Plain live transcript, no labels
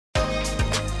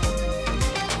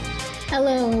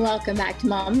Hello and welcome back to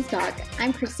Mom's Talk.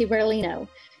 I'm Christy Berlino.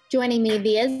 Joining me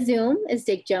via Zoom is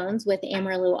Dick Jones with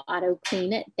Amarillo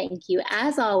Autoclean. Thank you,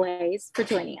 as always, for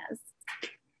joining us.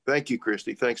 Thank you,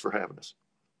 Christy. Thanks for having us.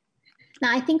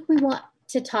 Now, I think we want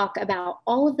to talk about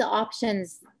all of the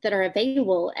options that are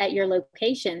available at your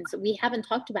locations. We haven't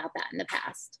talked about that in the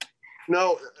past.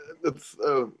 No,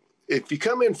 if you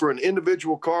come in for an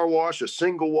individual car wash, a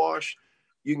single wash,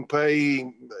 you can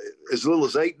pay as little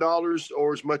as $8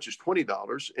 or as much as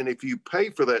 $20. And if you pay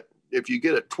for that, if you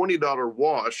get a $20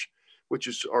 wash, which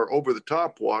is our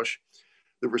over-the-top wash,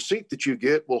 the receipt that you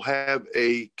get will have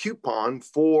a coupon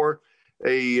for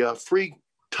a free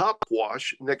top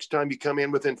wash next time you come in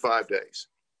within 5 days.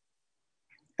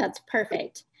 That's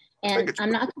perfect. And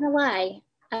I'm not going to lie,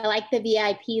 I like the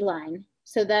VIP line.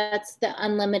 So that's the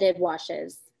unlimited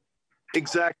washes.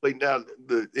 Exactly. Now,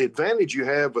 the advantage you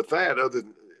have with that, other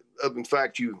than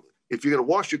fact, if you're going to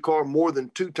wash your car more than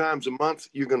 2 times a month,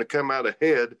 you're going to come out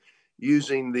ahead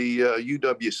using the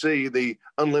UWC, the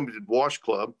Unlimited Wash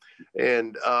Club.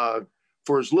 And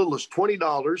for as little as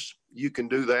 $20, you can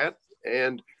do that.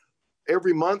 And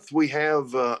every month we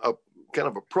have a kind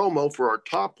of a promo for our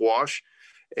top wash.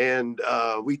 And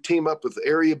we team up with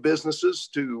area businesses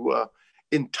to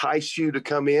entice you to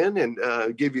come in and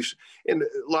give you, and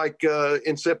like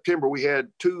in September, we had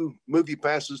 2 movie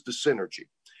passes to Synergy,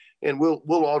 and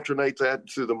we'll alternate that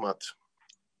through the month.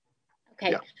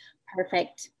 Okay, yeah.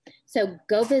 Perfect. So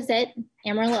go visit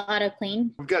Amarillo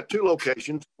Autoclean. We've got 2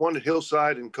 locations, one at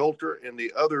Hillside and Coulter, and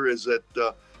the other is at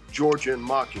Georgia and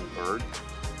Mockingbird.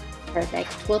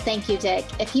 Perfect. Well, thank you, Dick.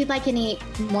 If you'd like any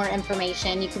more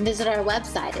information, you can visit our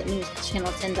website at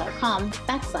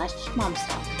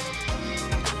newschannel10.com/momstalk.